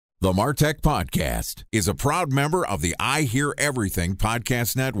The MarTech Podcast is a proud member of the I Hear Everything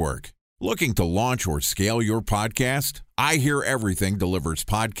Podcast Network. Looking to launch or scale your podcast? I Hear Everything delivers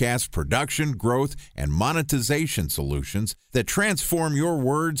podcast production, growth, and monetization solutions that transform your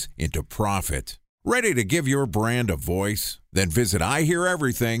words into profit. Ready to give your brand a voice? Then visit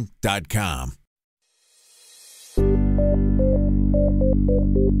iheareverything.com.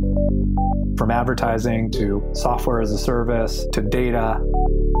 From advertising to software as a service to data.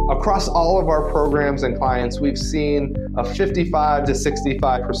 Across all of our programs and clients, we've seen a 55 to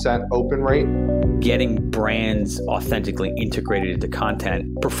 65% open rate. Getting brands authentically integrated into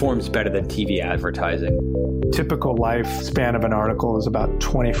content performs better than TV advertising. Typical lifespan of an article is about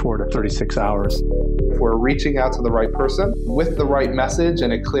 24 to 36 hours. If we're reaching out to the right person with the right message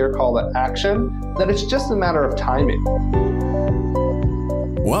and a clear call to action, then it's just a matter of timing.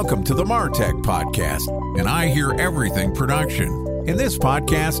 Welcome to the MarTech Podcast, an I Hear Everything production. In this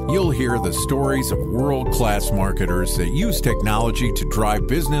podcast, you'll hear the stories of world-class marketers that use technology to drive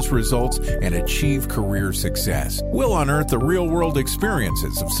business results and achieve career success. We'll unearth the real-world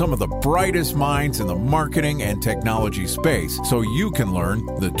experiences of some of the brightest minds in the marketing and technology space so you can learn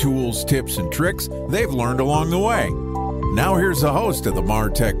the tools, tips, and tricks they've learned along the way. Now here's the host of the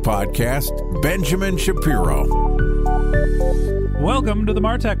MarTech Podcast, Benjamin Shapiro. Welcome to the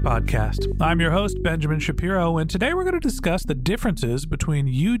MarTech Podcast. I'm your host, Benjamin Shapiro, and today we're going to discuss the differences between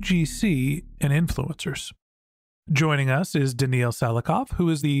UGC and influencers. Joining us is Danil Saliukov, who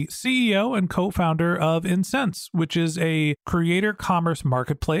is the CEO and co-founder of Insense, which is a creator commerce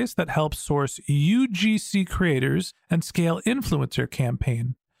marketplace that helps source UGC creators and scale influencer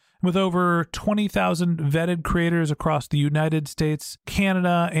campaign. With over 20,000 vetted creators across the United States,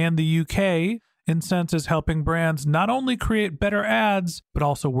 Canada, and the UK, Insense is helping brands not only create better ads, but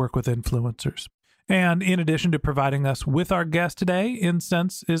also work with influencers. And in addition to providing us with our guest today,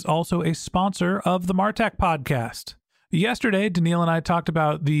 Insense is also a sponsor of the MarTech Podcast. Yesterday, Danil and I talked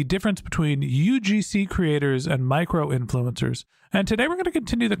about the difference between UGC creators and micro-influencers. And today we're going to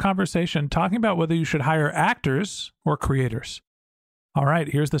continue the conversation talking about whether you should hire actors or creators. All right,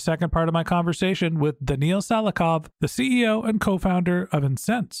 here's the second part of my conversation with Danil Saliukov, the CEO and co-founder of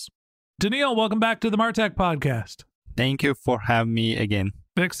Insense. Danil, welcome back to the MarTech Podcast. Thank you for having me again.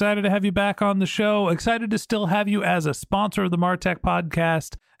 Excited to have you back on the show. Excited to still have you as a sponsor of the MarTech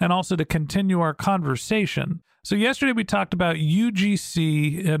Podcast and also to continue our conversation. So yesterday we talked about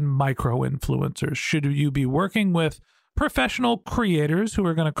UGC and micro-influencers. Should you be working with professional creators who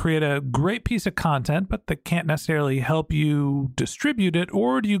are going to create a great piece of content, but that can't necessarily help you distribute it?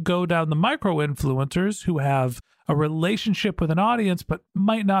 Or do you go down the micro-influencers who have a relationship with an audience, but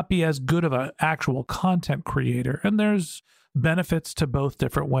might not be as good of an actual content creator? And there's benefits to both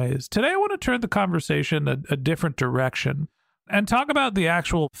different ways. Today, I want to turn the conversation a different direction and talk about the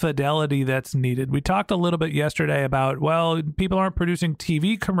actual fidelity that's needed. We talked a little bit yesterday about, well, people aren't producing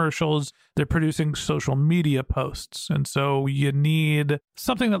TV commercials, they're producing social media posts. And so you need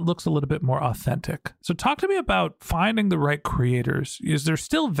something that looks a little bit more authentic. So talk to me about finding the right creators. Is there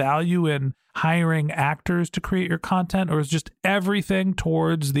still value in hiring actors to create your content, or is just everything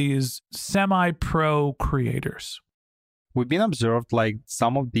towards these semi-pro creators? We've been observed like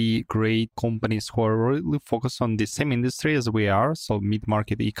some of the great companies who are really focused on the same industry as we are. So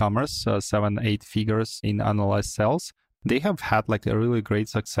mid-market e-commerce, 7-8 figures in annualized sales. They have had like a really great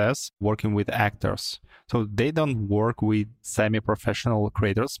success working with actors. So they don't work with semi-professional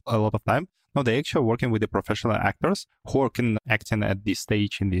creators a lot of time. No, they actually working with the professional actors who are acting at the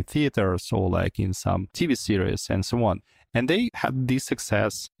stage in the theaters or like in some TV series and so on. And they had this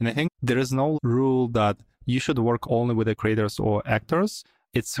success. And I think there is no rule that you should work only with the creators or actors.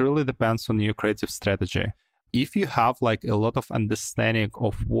 It really depends on your creative strategy. If you have like a lot of understanding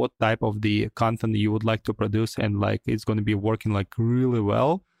of what type of the content you would like to produce and like it's going to be working like really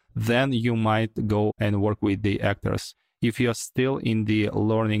well, then you might go and work with the actors. If you're still in the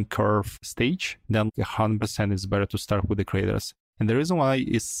learning curve stage, then 100% is better to start with the creators. And the reason why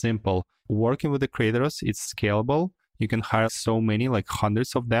is simple. Working with the creators, it's scalable. You can hire so many, like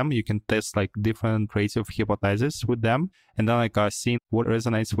hundreds of them. You can test like different creative hypotheses with them. And then like see what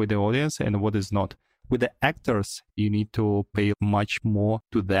resonates with the audience and what is not. With the actors, you need to pay much more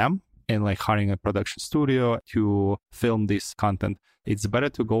to them and like hiring a production studio to film this content. It's better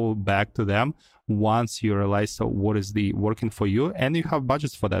to go back to them once you realize what is the working for you and you have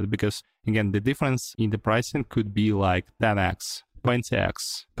budgets for that. Because again, the difference in the pricing could be like 10x,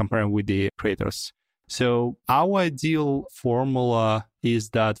 20x comparing with the creators. So our ideal formula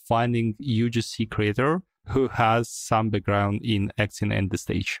is that finding UGC creator who has some background in acting and the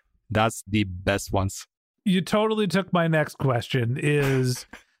stage. That's the best ones. You totally took my next question is,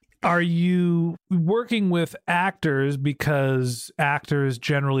 Are you working with actors because actors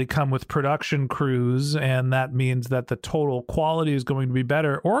generally come with production crews and that means that the total quality is going to be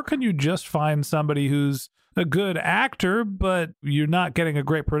better? Or can you just find somebody who's a good actor, but you're not getting a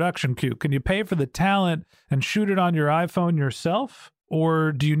great production crew? Can you pay for the talent and shoot it on your iPhone yourself?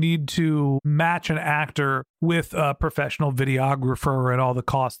 Or do you need to match an actor with a professional videographer and all the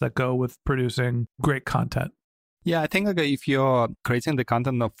costs that go with producing great content? Yeah, I think if you're creating the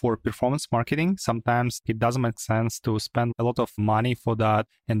content for performance marketing, sometimes it doesn't make sense to spend a lot of money for that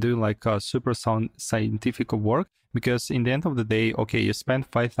and do like super scientific work. Because in the end of the day, okay, you spend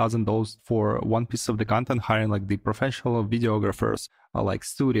 $5,000 for one piece of the content, hiring like the professional videographers, like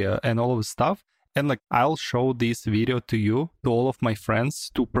studio and all of the stuff. And like, I'll show this video to you, to all of my friends,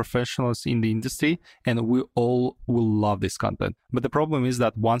 to professionals in the industry, and we all will love this content. But the problem is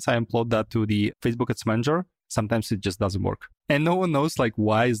that once I upload that to the Facebook Ads Manager, sometimes it just doesn't work. And no one knows like,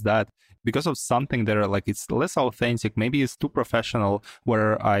 why is that? Because of something there, like it's less authentic. Maybe it's too professional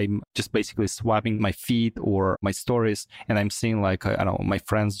where I'm just basically swapping my feed or my stories and I'm seeing like, I don't know, my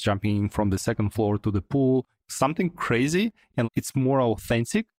friends jumping from the second floor to the pool, something crazy, and it's more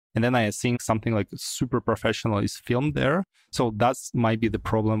authentic. And then I think something like super professional is filmed there. So that might be the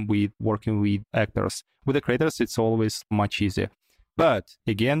problem with working with actors. With the creators, it's always much easier. But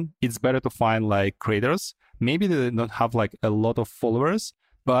again, it's better to find like creators. Maybe they don't have like a lot of followers,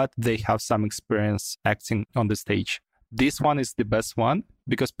 but they have some experience acting on the stage. This one is the best one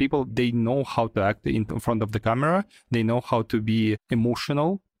because people, they know how to act in front of the camera. They know how to be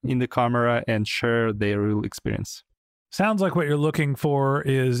emotional in the camera and share their real experience. Sounds like what you're looking for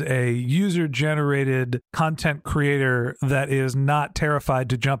is a user-generated content creator that is not terrified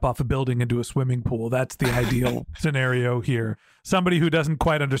to jump off a building into a swimming pool. That's the ideal scenario here. Somebody who doesn't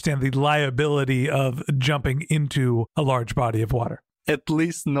quite understand the liability of jumping into a large body of water. At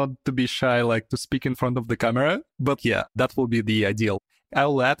least not to be shy, like to speak in front of the camera. But yeah, that will be the ideal.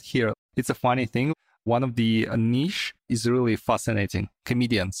 I'll add here, it's a funny thing. One of the niche is really fascinating,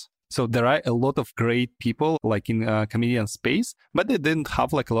 comedians. So there are a lot of great people like in comedian space, but they didn't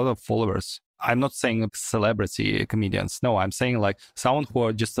have like a lot of followers. I'm not saying celebrity comedians. No, I'm saying like someone who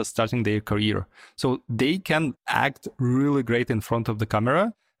are just starting their career. So they can act really great in front of the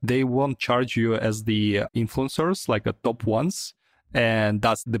camera. They won't charge you as the influencers, like a top ones. And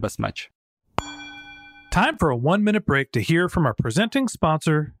that's the best match. Time for a 1-minute break to hear from our presenting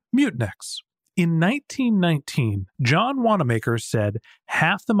sponsor, Mutinex. In 1919, John Wanamaker said,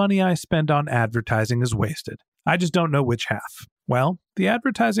 "Half the money I spend on advertising is wasted. I just don't know which half." Well, the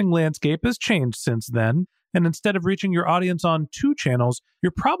advertising landscape has changed since then, and instead of reaching your audience on 2 channels,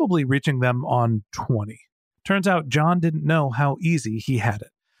 you're probably reaching them on 20. Turns out John didn't know how easy he had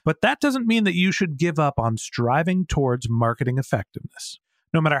it. But that doesn't mean that you should give up on striving towards marketing effectiveness.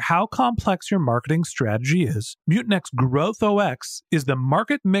 No matter how complex your marketing strategy is, Mutinex Growth OX is the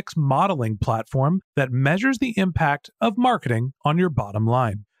market mix modeling platform that measures the impact of marketing on your bottom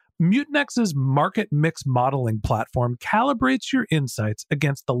line. Mutinex's market mix modeling platform calibrates your insights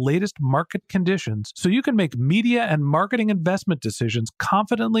against the latest market conditions so you can make media and marketing investment decisions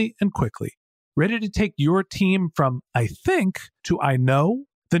confidently and quickly. Ready to take your team from I think to I know?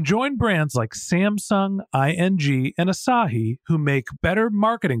 Then join brands like Samsung, ING, and Asahi who make better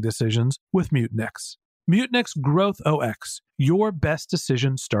marketing decisions with Mutinex. Mutinex Growth OX. Your best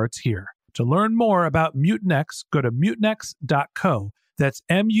decision starts here. To learn more about Mutinex, go to mutinex.co. That's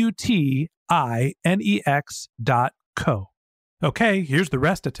MUTINEX.co. Okay, here's the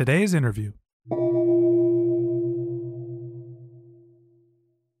rest of today's interview.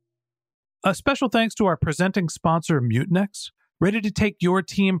 A special thanks to our presenting sponsor, Mutinex. Ready to take your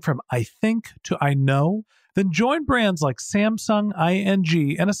team from I think to I know? Then join brands like Samsung,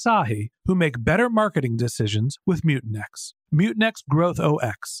 ING, and Asahi who make better marketing decisions with Mutinex. Mutinex Growth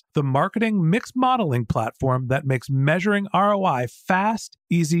OX, the marketing mix modeling platform that makes measuring ROI fast,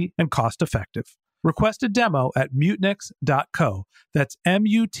 easy, and cost-effective. Request a demo at mutinex.co. That's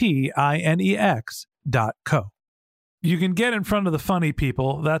MUTINEX.co. You can get in front of the funny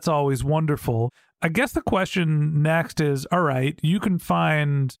people. That's always wonderful. I guess the question next is, all right, you can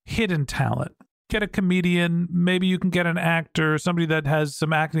find hidden talent. Get a comedian, maybe you can get an actor, somebody that has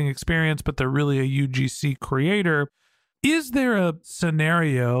some acting experience, but they're really a UGC creator. Is there a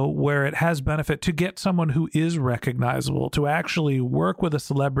scenario where it has benefit to get someone who is recognizable, to actually work with a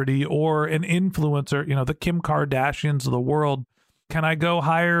celebrity or an influencer, you know, the Kim Kardashians of the world? Can I go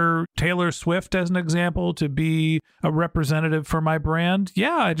hire Taylor Swift as an example to be a representative for my brand?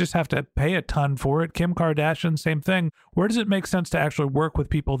 Yeah, I just have to pay a ton for it. Kim Kardashian, same thing. Where does it make sense to actually work with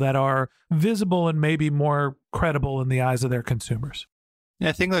people that are visible and maybe more credible in the eyes of their consumers?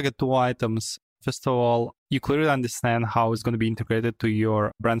 I think like 2 items. First of all, you clearly understand how it's going to be integrated to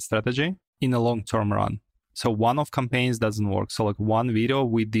your brand strategy in a long-term run. So one-off campaigns doesn't work. So like one video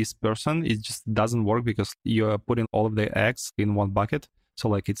with this person, it just doesn't work because you're putting all of the eggs in one bucket. So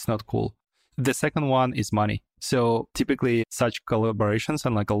like it's not cool. The second one is money. So typically such collaborations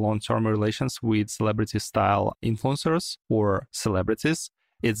and like a long-term relations with celebrity style influencers or celebrities,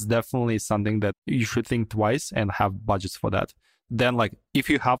 it's definitely something that you should think twice and have budgets for that. Then like if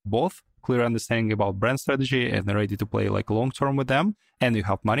you have both, clear understanding about brand strategy and ready to play like long-term with them, and you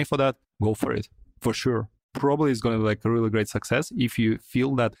have money for that, go for it. For sure. Probably is going to be like a really great success if you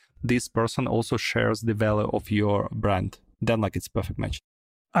feel that this person also shares the value of your brand. Then like it's perfect match.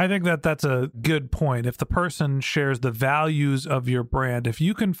 I think that that's a good point. If the person shares the values of your brand, if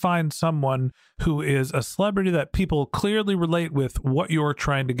you can find someone who is a celebrity that people clearly relate with what you're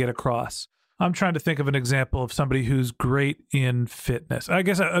trying to get across. I'm trying to think of an example of somebody who's great in fitness. I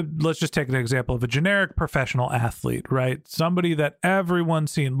guess let's just take an example of a generic professional athlete, right? Somebody that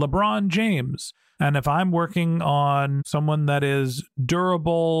everyone's seen, LeBron James. And if I'm working on someone that is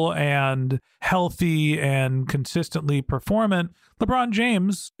durable and healthy and consistently performant, LeBron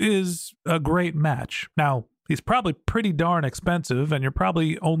James is a great match. Now, he's probably pretty darn expensive, and you're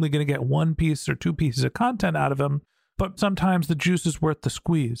probably only going to get 1 piece or 2 pieces of content out of him, but sometimes the juice is worth the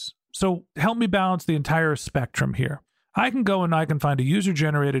squeeze. So help me balance the entire spectrum here. I can go and I can find a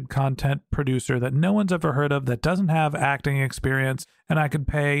user-generated content producer that no one's ever heard of, that doesn't have acting experience, and I could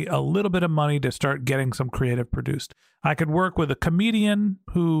pay a little bit of money to start getting some creative produced. I could work with a comedian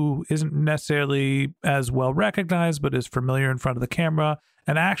who isn't necessarily as well recognized, but is familiar in front of the camera,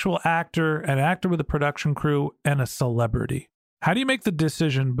 an actual actor, an actor with a production crew, and a celebrity. How do you make the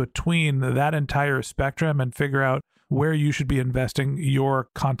decision between that entire spectrum and figure out where you should be investing your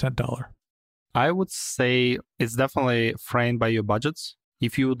content dollar? I would say it's definitely framed by your budgets.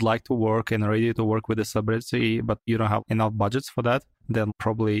 If you would like to work and are ready to work with a celebrity, but you don't have enough budgets for that, then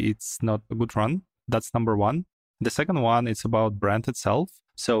probably it's not a good run. That's number one. The second one is about brand itself.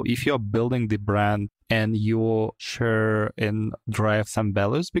 So if you're building the brand and you share and drive some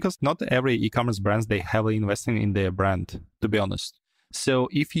values, because not every e-commerce brands, they heavily investing in their brand, to be honest. So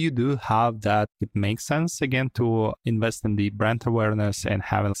if you do have that, it makes sense again to invest in the brand awareness and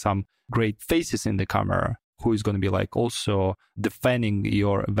having some great faces in the camera who is going to be like also defending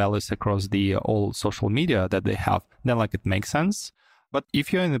your values across the all social media that they have, then like it makes sense. But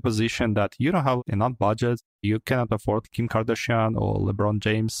if you're in a position that you don't have enough budget, you cannot afford Kim Kardashian or LeBron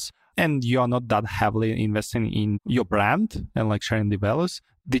James, and you're not that heavily investing in your brand and like sharing the values,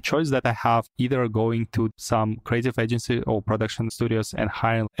 the choice that I have either going to some creative agency or production studios and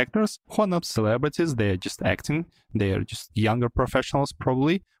hiring actors who are not celebrities, they are just acting, they are just younger professionals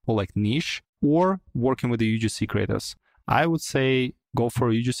probably, or like niche, or working with the UGC creators. I would say go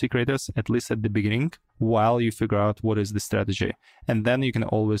for UGC creators, at least at the beginning, while you figure out what is the strategy. And then you can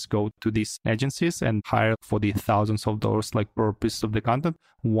always go to these agencies and hire for the thousands of dollars like per piece of the content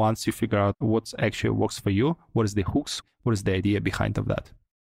once you figure out what actually works for you, what is the hooks, what is the idea behind of that.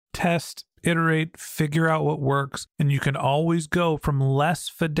 Test, iterate, figure out what works, and you can always go from less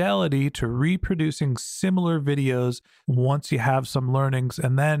fidelity to reproducing similar videos once you have some learnings,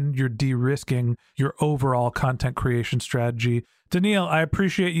 and then you're de-risking your overall content creation strategy. Danil, I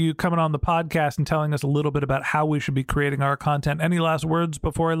appreciate you coming on the podcast and telling us a little bit about how we should be creating our content. Any last words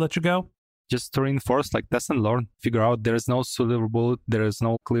before I let you go? Just to reinforce, like test and learn, figure out there is no silver bullet, there is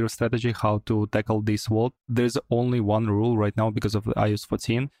no clear strategy how to tackle this world. There's only one rule right now because of the iOS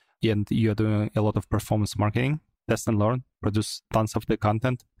 14, and you're doing a lot of performance marketing. Test and learn, produce tons of the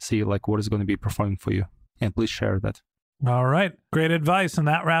content, see like what is going to be performing for you, and please share that. All right. Great advice. And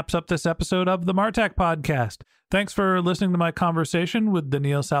that wraps up this episode of the Martech Podcast. Thanks for listening to my conversation with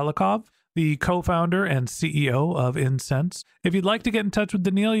Danil Saliukov, the co-founder and CEO of Insense. If you'd like to get in touch with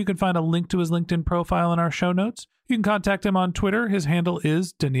Danil, you can find a link to his LinkedIn profile in our show notes. You can contact him on Twitter. His handle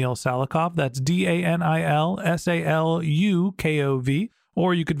is Danil Saliukov. That's DanilSalukov.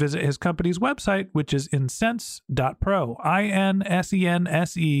 Or you could visit his company's website, which is insense.pro,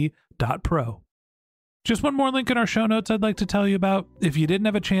 INSENSE.pro. Just one more link in our show notes I'd like to tell you about. If you didn't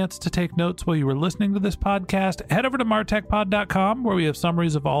have a chance to take notes while you were listening to this podcast, head over to martechpod.com, where we have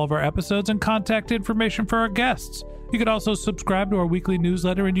summaries of all of our episodes and contact information for our guests. You could also subscribe to our weekly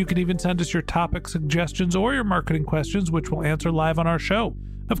newsletter, and you can even send us your topic suggestions or your marketing questions, which we'll answer live on our show.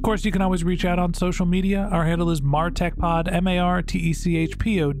 Of course, you can always reach out on social media. Our handle is MarTechPod,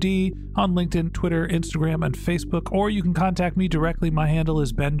 MarTechPod, on LinkedIn, Twitter, Instagram, and Facebook, or you can contact me directly. My handle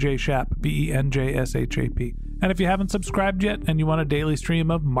is BenJShap, BenJShap. And if you haven't subscribed yet and you want a daily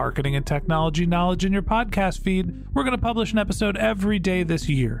stream of marketing and technology knowledge in your podcast feed, we're going to publish an episode every day this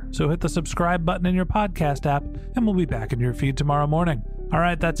year. So hit the subscribe button in your podcast app, and we'll be back in your feed tomorrow morning. All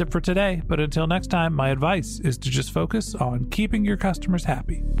right, that's it for today. But until next time, my advice is to just focus on keeping your customers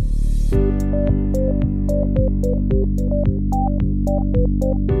happy.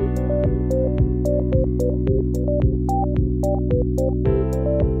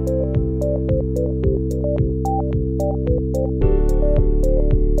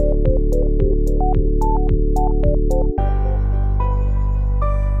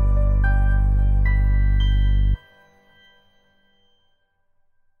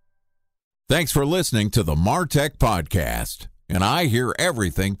 Thanks for listening to the MarTech Podcast, an I Hear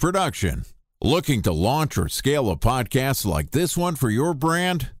Everything production. Looking to launch or scale a podcast like this one for your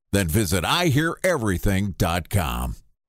brand? Then visit iheareverything.com.